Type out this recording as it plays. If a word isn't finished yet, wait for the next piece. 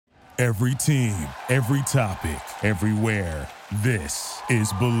Every team, every topic, everywhere. This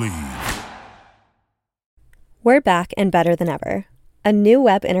is Believe. We're back and better than ever. A new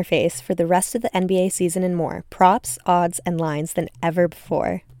web interface for the rest of the NBA season and more props, odds, and lines than ever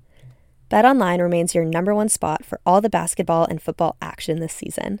before. BetOnline remains your number one spot for all the basketball and football action this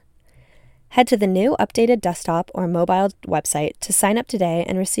season. Head to the new updated desktop or mobile website to sign up today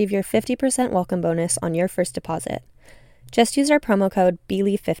and receive your 50% welcome bonus on your first deposit. Just use our promo code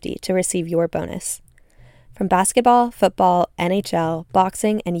BELIEVE50 to receive your bonus. From basketball, football, NHL,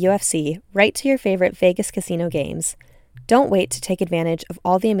 boxing, and UFC, right to your favorite Vegas casino games, don't wait to take advantage of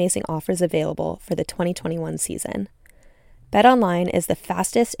all the amazing offers available for the 2021 season. BetOnline is the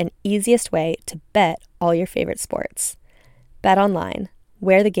fastest and easiest way to bet all your favorite sports. BetOnline,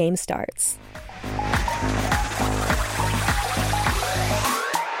 where the game starts.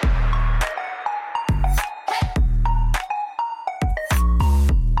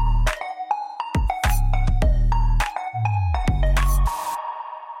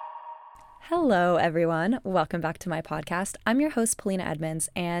 Hello, everyone. Welcome back to my podcast. I'm your host, Polina Edmonds,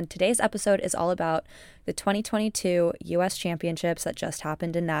 and today's episode is all about the 2022 U.S. Championships that just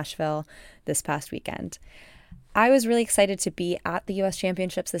happened in Nashville this past weekend. I was really excited to be at the U.S.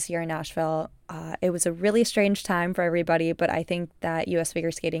 Championships this year in Nashville. It was a really strange time for everybody, but I think that U.S.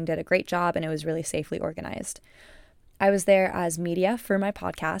 Figure Skating did a great job and it was really safely organized. I was there as media for my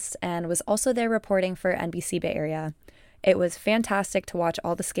podcast and was also there reporting for NBC Bay Area. It was fantastic to watch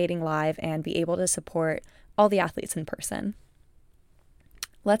all the skating live and be able to support all the athletes in person.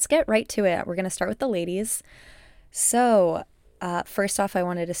 Let's get right to it. We're going to start with the ladies. So, first off, I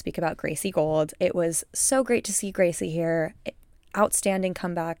wanted to speak about Gracie Gold. It was so great to see Gracie here. Outstanding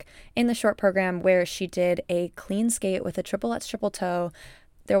comeback in the short program where she did a clean skate with a triple Lutz triple toe.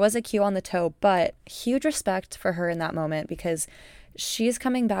 There was a cue on the toe, but huge respect for her in that moment because she's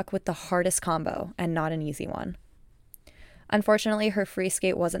coming back with the hardest combo and not an easy one. Unfortunately, her free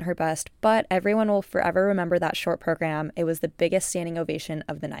skate wasn't her best, but everyone will forever remember that short program. It was the biggest standing ovation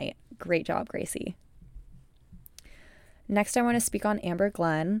of the night. Great job, Gracie. Next, I want to speak on Amber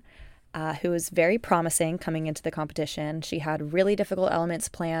Glenn, who was very promising coming into the competition. She had really difficult elements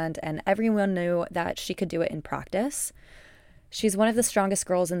planned, and everyone knew that she could do it in practice. She's one of the strongest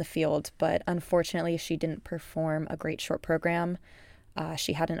girls in the field, but unfortunately, she didn't perform a great short program.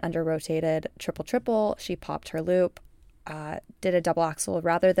 She had an under-rotated triple-triple. She popped her loop. Did a double axel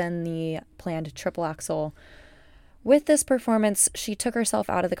rather than the planned triple axel. With this performance, she took herself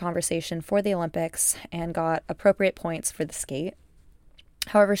out of the conversation for the Olympics and got appropriate points for the skate.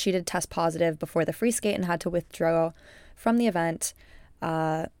 However, she did test positive before the free skate and had to withdraw from the event.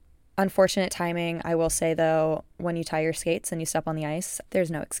 Unfortunate timing, I will say, though, when you tie your skates and you step on the ice,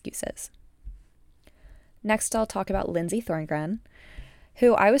 there's no excuses. Next, I'll talk about Lindsay Thorngren,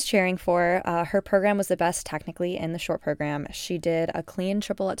 who I was cheering for. Her program was the best technically in the short program. She did a clean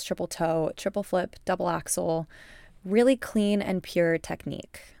triple Lutz triple toe, triple flip, double axel, really clean and pure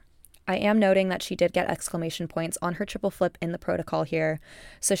technique. I am noting that she did get exclamation points on her triple flip in the protocol here,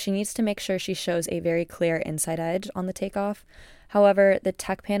 so she needs to make sure she shows a very clear inside edge on the takeoff. However, the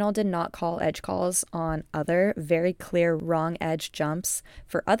tech panel did not call edge calls on other very clear wrong edge jumps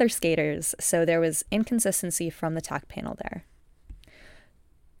for other skaters, so there was inconsistency from the tech panel there.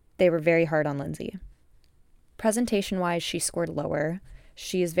 They were very hard on Lindsay. Presentation-wise, she scored lower.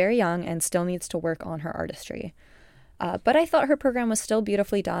 She is very young and still needs to work on her artistry. But I thought her program was still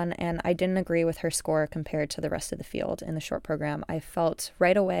beautifully done, and I didn't agree with her score compared to the rest of the field in the short program. I felt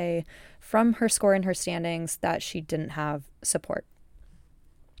right away from her score and her standings that she didn't have support.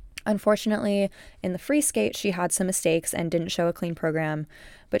 Unfortunately, in the free skate, she had some mistakes and didn't show a clean program,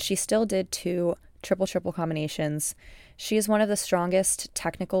 but she still did 2 triple-triple combinations. She is one of the strongest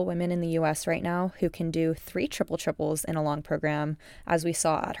technical women in the U.S. right now who can do 3 triple-triples in a long program, as we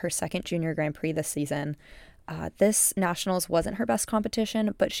saw at her second Junior Grand Prix this season. This Nationals wasn't her best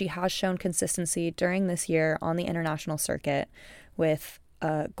competition, but she has shown consistency during this year on the international circuit with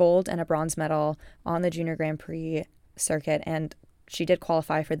a gold and a bronze medal on the Junior Grand Prix circuit, and she did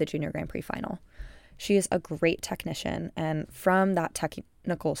qualify for the Junior Grand Prix final. She is a great technician, and from that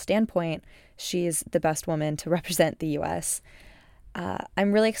technical standpoint, she's the best woman to represent the U.S.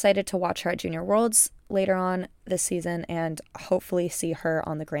 I'm really excited to watch her at Junior Worlds later on this season and hopefully see her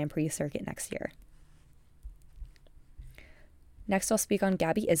on the Grand Prix circuit next year. Next, I'll speak on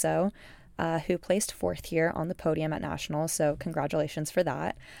Gabby Izzo, who placed 4th here on the podium at Nationals, so congratulations for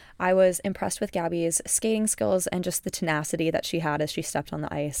that. I was impressed with Gabby's skating skills and just the tenacity that she had as she stepped on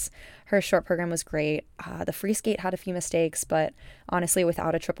the ice. Her short program was great. The free skate had a few mistakes, but honestly,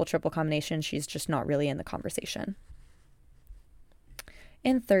 without a triple-triple combination, she's just not really in the conversation.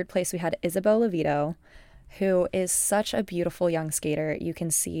 In third place, we had Isabeau Levito, who is such a beautiful young skater. You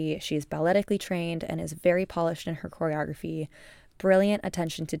can see she's balletically trained and is very polished in her choreography, brilliant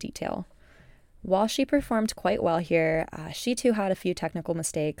attention to detail. While she performed quite well here, she too had a few technical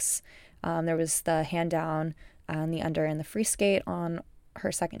mistakes. There was the hand down and the under in the free skate on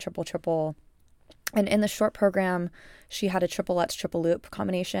her second triple-triple. And in the short program, she had a triple Lutz, triple loop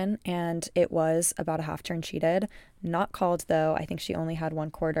combination, and it was about a half turn cheated. Not called, though. I think she only had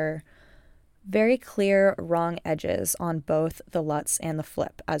 1/4. Very clear wrong edges on both the Lutz and the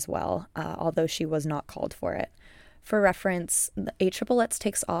flip as well, although she was not called for it. For reference, a triple Lutz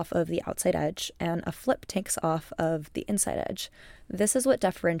takes off of the outside edge, and a flip takes off of the inside edge. This is what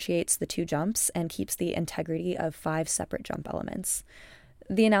differentiates the two jumps and keeps the integrity of 5 separate jump elements.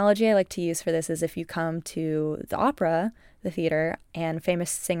 The analogy I like to use for this is if you come to the opera, the theater, and famous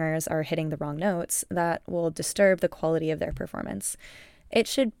singers are hitting the wrong notes, that will disturb the quality of their performance. It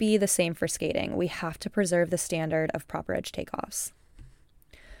should be the same for skating. We have to preserve the standard of proper edge takeoffs.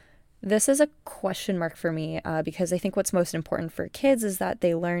 This is a question mark for me because I think what's most important for kids is that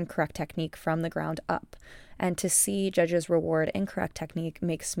they learn correct technique from the ground up. And to see judges reward incorrect technique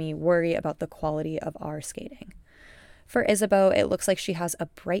makes me worry about the quality of our skating. For Isabeau, it looks like she has a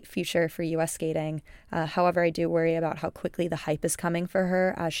bright future for U.S. skating. However, I do worry about how quickly the hype is coming for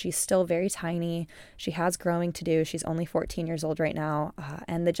her as she's still very tiny. She has growing to do. She's only 14 years old right now.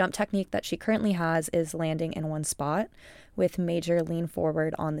 And the jump technique that she currently has is landing in one spot with major lean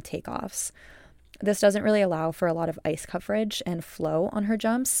forward on the takeoffs. This doesn't really allow for a lot of ice coverage and flow on her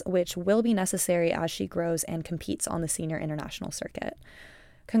jumps, which will be necessary as she grows and competes on the senior international circuit.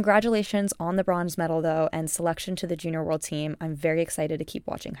 Congratulations on the bronze medal, though, and selection to the Junior World Team. I'm very excited to keep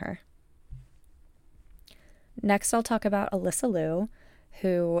watching her. Next, I'll talk about Alyssa Liu,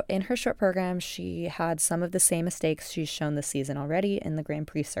 who in her short program, she had some of the same mistakes she's shown this season already in the Grand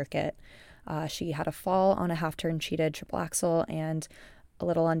Prix circuit. She had a fall on a half-turn cheated triple axel and a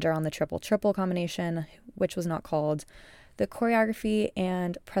little under on the triple-triple combination, which was not called. The choreography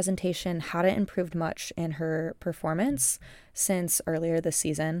and presentation hadn't improved much in her performance since earlier this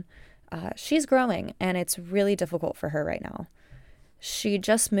season. She's growing, and it's really difficult for her right now. She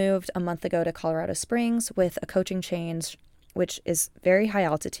just moved a month ago to Colorado Springs with a coaching change, which is very high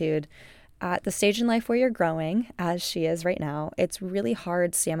altitude. At the stage in life where you're growing, as she is right now, it's really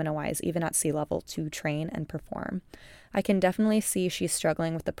hard stamina-wise, even at sea level, to train and perform. I can definitely see she's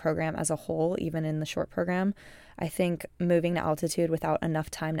struggling with the program as a whole, even in the short program. I think moving to altitude without enough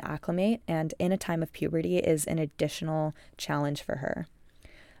time to acclimate and in a time of puberty is an additional challenge for her.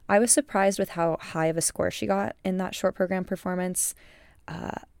 I was surprised with how high of a score she got in that short program performance.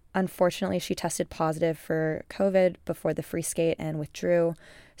 Unfortunately, she tested positive for COVID before the free skate and withdrew,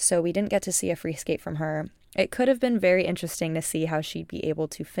 so we didn't get to see a free skate from her. It could have been very interesting to see how she'd be able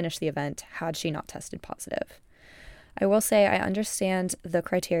to finish the event had she not tested positive. I will say I understand the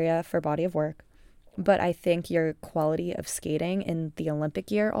criteria for body of work, but I think your quality of skating in the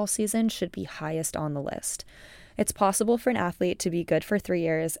Olympic year all season should be highest on the list. It's possible for an athlete to be good for 3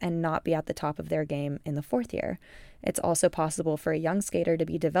 years and not be at the top of their game in the 4th year. It's also possible for a young skater to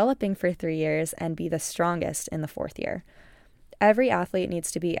be developing for 3 years and be the strongest in the 4th year. Every athlete needs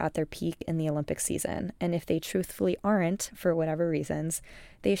to be at their peak in the Olympic season, and if they truthfully aren't, for whatever reasons,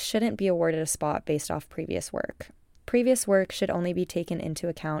 they shouldn't be awarded a spot based off previous work. Previous work should only be taken into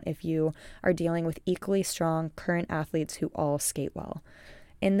account if you are dealing with equally strong current athletes who all skate well.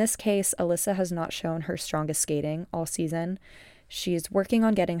 In this case, Alyssa has not shown her strongest skating all season. She's working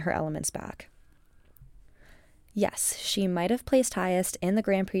on getting her elements back. Yes, she might have placed highest in the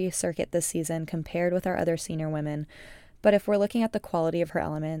Grand Prix circuit this season compared with our other senior women, but if we're looking at the quality of her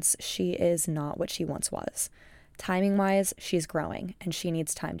elements, she is not what she once was. Timing-wise, she's growing, and she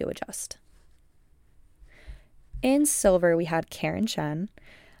needs time to adjust. In silver, we had Karen Chen,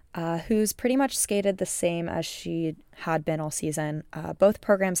 who's pretty much skated the same as she had been all season. Both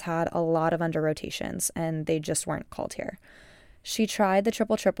programs had a lot of under rotations, and they just weren't called here. She tried the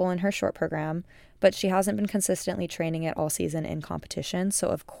triple-triple in her short program, but she hasn't been consistently training it all season in competition, so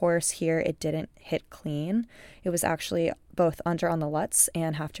of course here it didn't hit clean. It was actually both under on the Lutz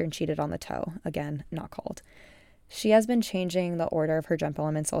and half-turn cheated on the toe. Again, not called. She has been changing the order of her jump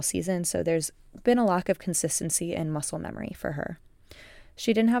elements all season, so there's been a lack of consistency and muscle memory for her.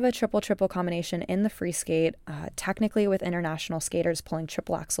 She didn't have a triple-triple combination in the free skate. Technically, with international skaters pulling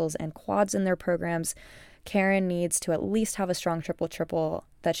triple axels and quads in their programs, Karen needs to at least have a strong triple-triple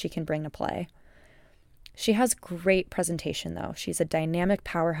that she can bring to play. She has great presentation, though. She's a dynamic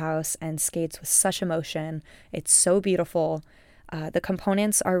powerhouse and skates with such emotion. It's so beautiful. The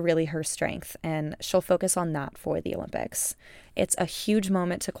components are really her strength, and she'll focus on that for the Olympics. It's a huge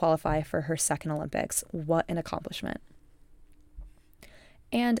moment to qualify for her second Olympics. What an accomplishment.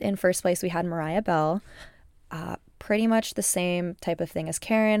 And in first place, we had Mariah Bell. Pretty much the same type of thing as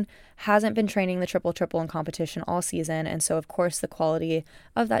Karen, hasn't been training the triple in competition all season, and so of course the quality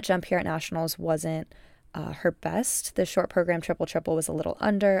of that jump here at Nationals wasn't her best. The short program triple was a little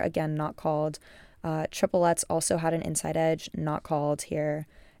under, again, not called. Triplets also had an inside edge, not called here.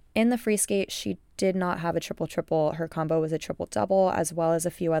 In the free skate, she did not have a triple. Her combo was a triple-double, as well as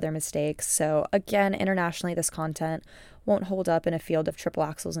a few other mistakes. So again, internationally, this content won't hold up in a field of triple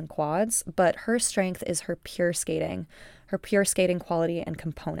axels and quads, but her strength is her pure skating quality and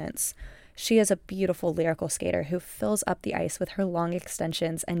components. She is a beautiful lyrical skater who fills up the ice with her long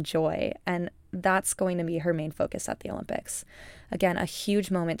extensions and joy, and that's going to be her main focus at the Olympics. Again, a huge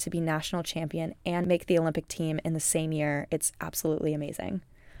moment to be national champion and make the Olympic team in the same year. It's absolutely amazing.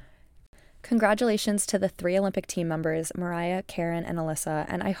 Congratulations to the 3 Olympic team members, Mariah, Karen, and Alyssa,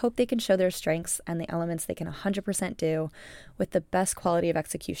 and I hope they can show their strengths and the elements they can 100% do with the best quality of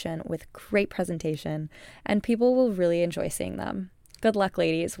execution, with great presentation, and people will really enjoy seeing them. Good luck,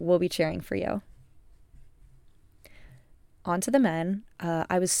 ladies. We'll be cheering for you. On to the men.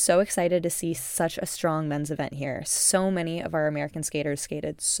 I was so excited to see such a strong men's event here. So many of our American skaters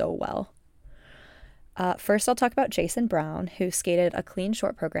skated so well. First, I'll talk about Jason Brown, who skated a clean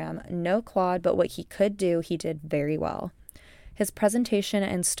short program, no quad, but what he could do, he did very well. His presentation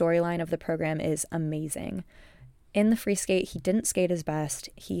and storyline of the program is amazing. In the free skate, he didn't skate his best.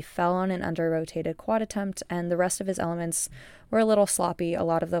 He fell on an under-rotated quad attempt, and the rest of his elements were a little sloppy. A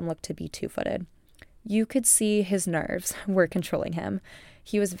lot of them looked to be two-footed. You could see his nerves were controlling him.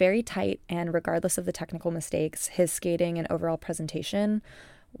 He was very tight, and regardless of the technical mistakes, his skating and overall presentation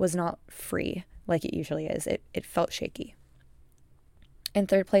was not free like it usually is. It felt shaky. In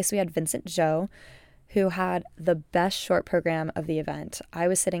third place, we had Vincent Zhou, who had the best short program of the event. I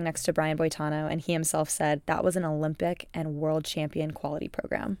was sitting next to Brian Boitano, and he himself said that was an Olympic and world champion quality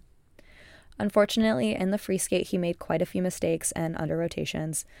program. Unfortunately, in the free skate, he made quite a few mistakes and under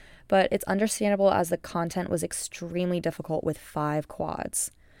rotations, but it's understandable as the content was extremely difficult with 5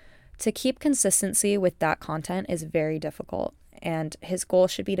 quads. To keep consistency with that content is very difficult, and his goal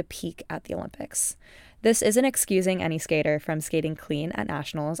should be to peak at the Olympics. This isn't excusing any skater from skating clean at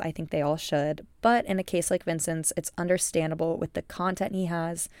nationals. I think they all should, but in a case like Vincent's, it's understandable with the content he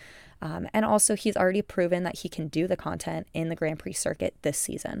has, and also he's already proven that he can do the content in the Grand Prix circuit this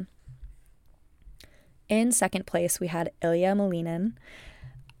season. In second place, we had Ilya Malinin.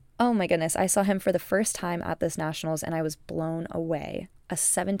 Oh my goodness, I saw him for the first time at this nationals and I was blown away. A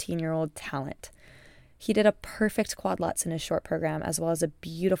 17-year-old talent. He did a perfect quad lutz in his short program, as well as a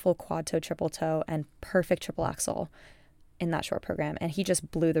beautiful quad toe, triple toe, and perfect triple axel in that short program, and he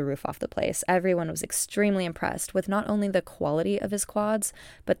just blew the roof off the place. Everyone was extremely impressed with not only the quality of his quads,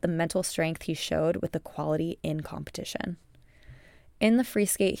 but the mental strength he showed with the quality in competition. In the free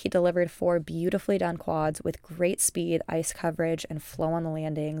skate, he delivered 4 beautifully done quads with great speed, ice coverage, and flow on the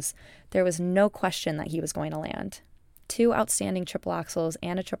landings. There was no question that he was going to land. 2 outstanding triple axels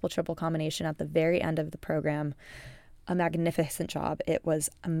and a triple combination at the very end of the program. A magnificent job. It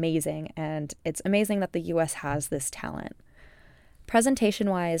was amazing, and it's amazing that the U.S. has this talent.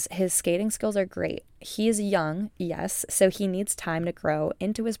 Presentation-wise, his skating skills are great. He is young, yes, so he needs time to grow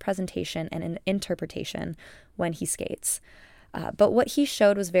into his presentation and an interpretation when he skates. But what he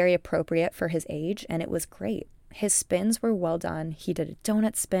showed was very appropriate for his age, and it was great. His spins were well done. He did a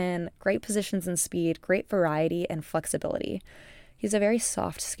donut spin, great positions and speed, great variety and flexibility. He's a very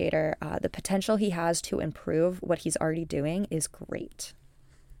soft skater. The potential he has to improve what he's already doing is great.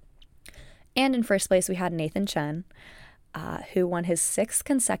 And in first place, we had Nathan Chen, who won his 6th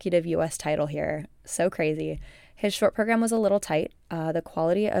consecutive U.S. title here. So crazy. His short program was a little tight. The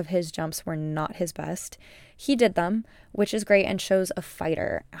quality of his jumps were not his best. He did them, which is great and shows a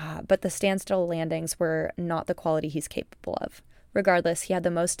fighter, but the standstill landings were not the quality he's capable of. Regardless, he had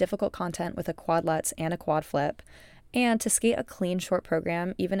the most difficult content with a quad lutz and a quad flip, and to skate a clean short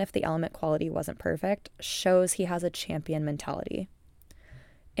program, even if the element quality wasn't perfect, shows he has a champion mentality.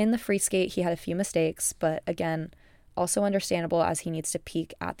 In the free skate, he had a few mistakes, but again, also understandable as he needs to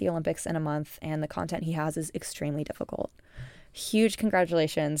peak at the Olympics in a month, and the content he has is extremely difficult. Huge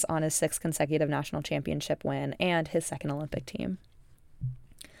congratulations on his 6th consecutive national championship win and his 2nd Olympic team.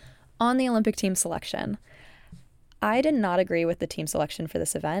 On the Olympic team selection, I did not agree with the team selection for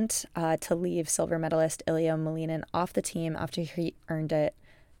this event. To leave silver medalist Ilya Malinin off the team after he earned it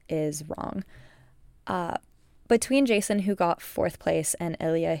is wrong. Between Jason, who got fourth place, and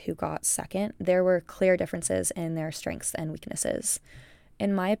Ilya, who got second, there were clear differences in their strengths and weaknesses.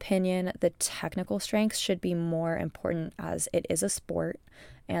 In my opinion, the technical strengths should be more important as it is a sport,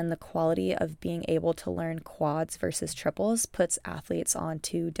 and the quality of being able to learn quads versus triples puts athletes on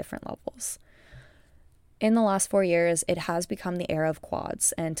two different levels. In the last 4 years, it has become the era of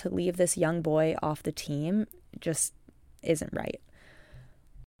quads, and to leave this young boy off the team just isn't right.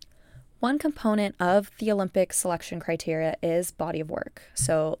 One component of the Olympic selection criteria is body of work.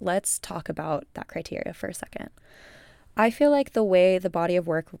 So let's talk about that criteria for a second. I feel like the way the body of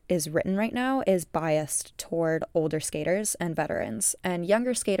work is written right now is biased toward older skaters and veterans, and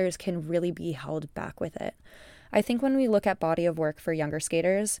younger skaters can really be held back with it. I think when we look at body of work for younger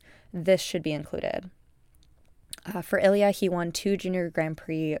skaters, this should be included. For Ilya, he won 2 Junior Grand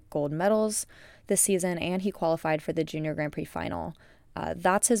Prix gold medals this season, and he qualified for the Junior Grand Prix final.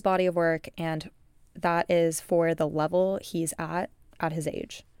 That's his body of work, and that is for the level he's at his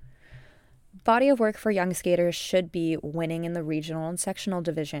age. Body of work for young skaters should be winning in the regional and sectional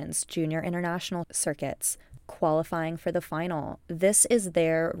divisions, junior international circuits, qualifying for the final. This is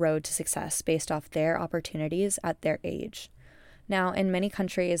their road to success based off their opportunities at their age. Now, in many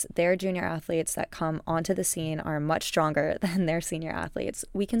countries, their junior athletes that come onto the scene are much stronger than their senior athletes.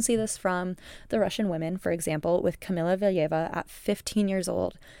 We can see this from the Russian women, for example, with Kamila Valieva at 15 years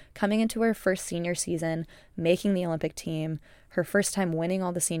old, coming into her first senior season, making the Olympic team, her first time winning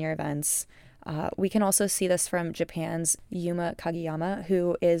all the senior events. We can also see this from Japan's Yuma Kageyama,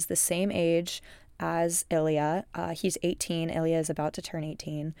 who is the same age as Ilya. He's 18, Ilya is about to turn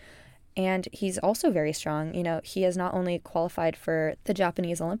 18. And he's also very strong. You know, he has not only qualified for the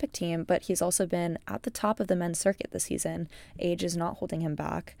Japanese Olympic team, but he's also been at the top of the men's circuit this season. Age is not holding him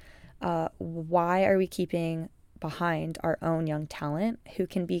back. Why are we keeping behind our own young talent who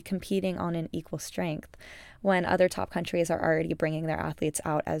can be competing on an equal strength when other top countries are already bringing their athletes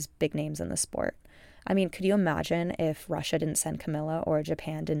out as big names in the sport? I mean, could you imagine if Russia didn't send Kamila or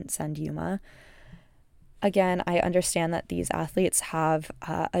Japan didn't send Yuma? Again, I understand that these athletes have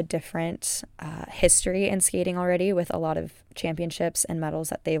a different history in skating already with a lot of championships and medals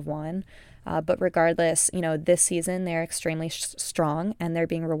that they've won. But regardless, you know, this season they're extremely strong and they're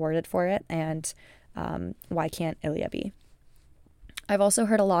being rewarded for it. And why can't Ilya be? I've also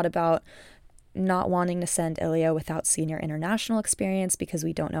heard a lot about not wanting to send Ilya without senior international experience because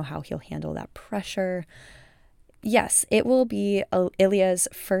we don't know how he'll handle that pressure. Yes, it will be Ilya's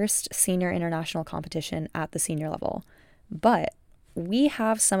first senior international competition at the senior level, but we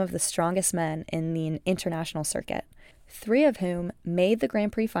have some of the strongest men in the international circuit, 3 of whom made the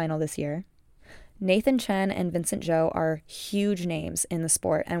Grand Prix final this year. Nathan Chen and Vincent Zhou are huge names in the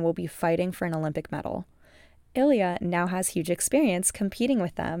sport and will be fighting for an Olympic medal. Ilya now has huge experience competing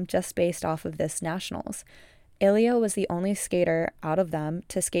with them just based off of this nationals. Ilya was the only skater out of them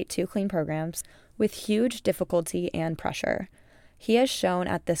to skate 2 clean programs with huge difficulty and pressure. He has shown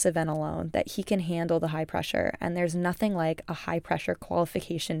at this event alone that he can handle the high pressure, and there's nothing like a high pressure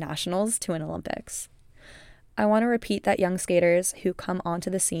qualification nationals to an Olympics. I want to repeat that young skaters who come onto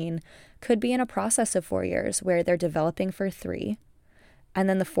the scene could be in a process of 4 years where they're developing for 3, and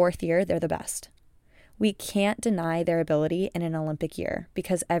then the 4th year, they're the best. We can't deny their ability in an Olympic year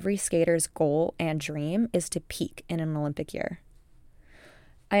because every skater's goal and dream is to peak in an Olympic year.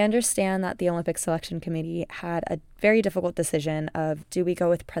 I understand that the Olympic Selection Committee had a very difficult decision of do we go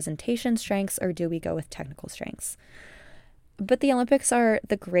with presentation strengths or do we go with technical strengths? But the Olympics are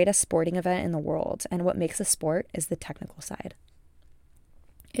the greatest sporting event in the world, and what makes a sport is the technical side.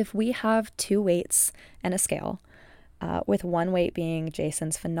 If we have 2 weights and a scale, with one weight being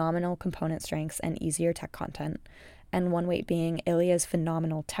Jason's phenomenal component strengths and easier tech content, and one weight being Ilya's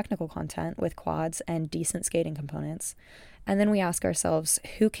phenomenal technical content with quads and decent skating components, and then we ask ourselves,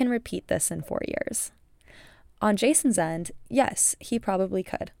 who can repeat this in 4 years? On Jason's end, yes, he probably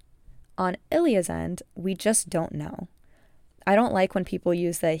could. On Ilya's end, we just don't know. I don't like when people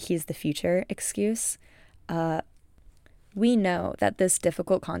use the he's the future excuse. We know that this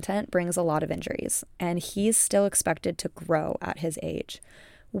difficult content brings a lot of injuries, and he's still expected to grow at his age.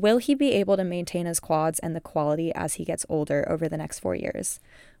 Will he be able to maintain his quads and the quality as he gets older over the next 4 years?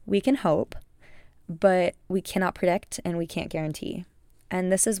 We can hope, but we cannot predict and we can't guarantee.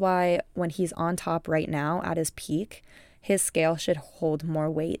 And this is why when he's on top right now at his peak, his scale should hold more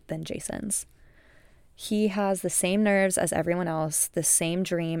weight than Jason's. He has the same nerves as everyone else, the same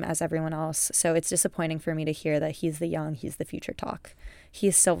dream as everyone else, so it's disappointing for me to hear that he's the future talk.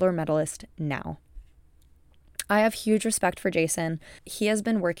 He's silver medalist now. I have huge respect for Jason. He has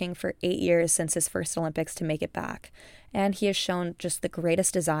been working for 8 years since his first Olympics to make it back, and he has shown just the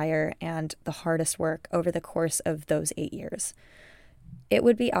greatest desire and the hardest work over the course of those 8 years. It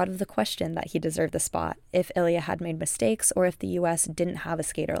would be out of the question that he deserved the spot if Ilya had made mistakes or if the US didn't have a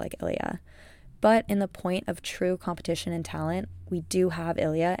skater like Ilya. But in the point of true competition and talent, we do have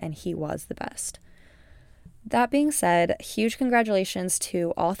Ilya, and he was the best. That being said, huge congratulations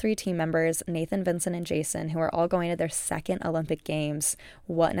to all 3 team members, Nathan, Vincent, and Jason, who are all going to their second Olympic Games.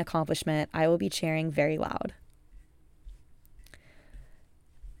 What an accomplishment. I will be cheering very loud.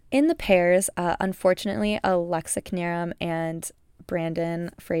 In the pairs, unfortunately, Alexa Knierim and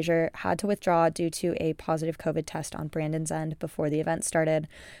Brandon Fraser had to withdraw due to a positive COVID test on Brandon's end before the event started,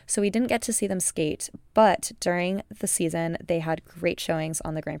 so we didn't get to see them skate, but during the season, they had great showings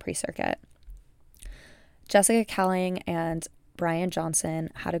on the Grand Prix circuit. Jessica Calling and Brian Johnson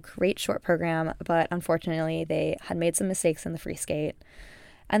had a great short program, but unfortunately they had made some mistakes in the free skate.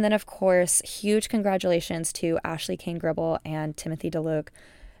 And then, of course, huge congratulations to Ashley Kane-Gribble and Timothy DeLuc,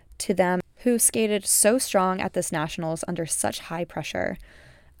 to them who skated so strong at this Nationals under such high pressure.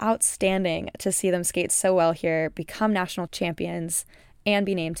 Outstanding to see them skate so well here, become national champions, and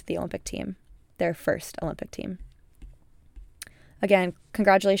be named to the Olympic team, their first Olympic team. Again,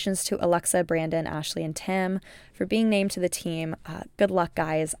 congratulations to Alexa, Brandon, Ashley, and Tim for being named to the team. Good luck,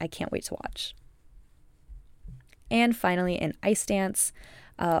 guys. I can't wait to watch. And finally, in ice dance,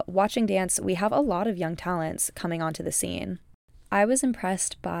 watching dance, we have a lot of young talents coming onto the scene. I was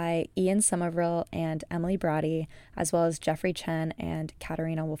impressed by Ian Somerville and Emily Brady, as well as Jeffrey Chen and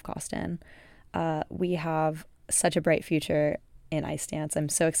Katarina Wolfkosten. We have such a bright future in ice dance. I'm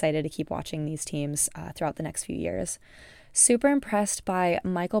so excited to keep watching these teams throughout the next few years. Super impressed by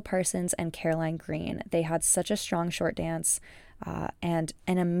Michael Parsons and Caroline Green. They had such a strong short dance and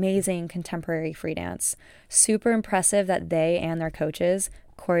an amazing contemporary free dance. Super impressive that they and their coaches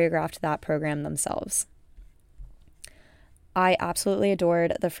choreographed that program themselves. I absolutely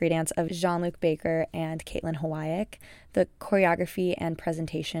adored the free dance of Jean-Luc Baker and Caitlin Hawaik. The choreography and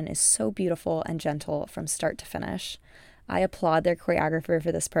presentation is so beautiful and gentle from start to finish. I applaud their choreographer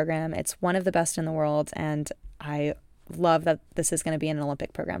for this program. It's one of the best in the world, and I love that this is going to be an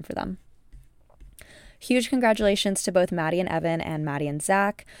Olympic program for them. Huge congratulations to both Maddie and Evan and Maddie and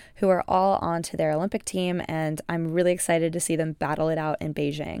Zach, who are all on to their Olympic team, and I'm really excited to see them battle it out in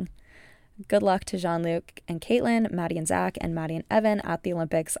Beijing. Good luck to Jean-Luc and Caitlin, Maddie and Zach, and Maddie and Evan at the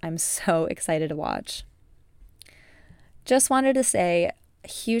Olympics. I'm so excited to watch. Just wanted to say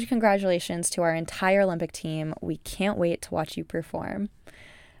huge congratulations to our entire Olympic team. We can't wait to watch you perform.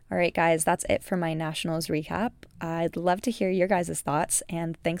 All right, guys, that's it for my Nationals recap. I'd love to hear your guys' thoughts,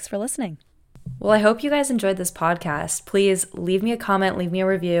 and thanks for listening. Well, I hope you guys enjoyed this podcast. Please leave me a comment, leave me a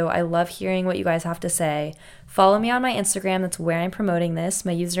review. I love hearing what you guys have to say. Follow me on my Instagram. That's where I'm promoting this.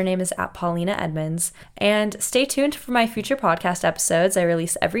 My username is @PaulinaEdmonds. And stay tuned for my future podcast episodes. I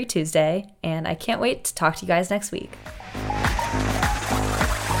release every Tuesday, and I can't wait to talk to you guys next week.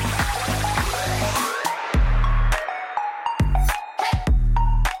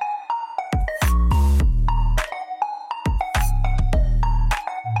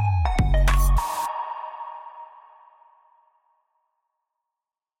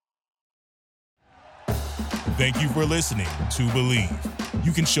 Thank you for listening to Believe.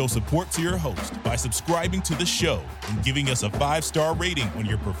 You can show support to your host by subscribing to the show and giving us a 5-star rating on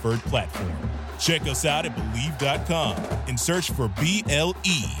your preferred platform. Check us out at Believe.com and search for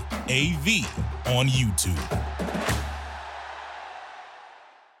BLEAV on YouTube.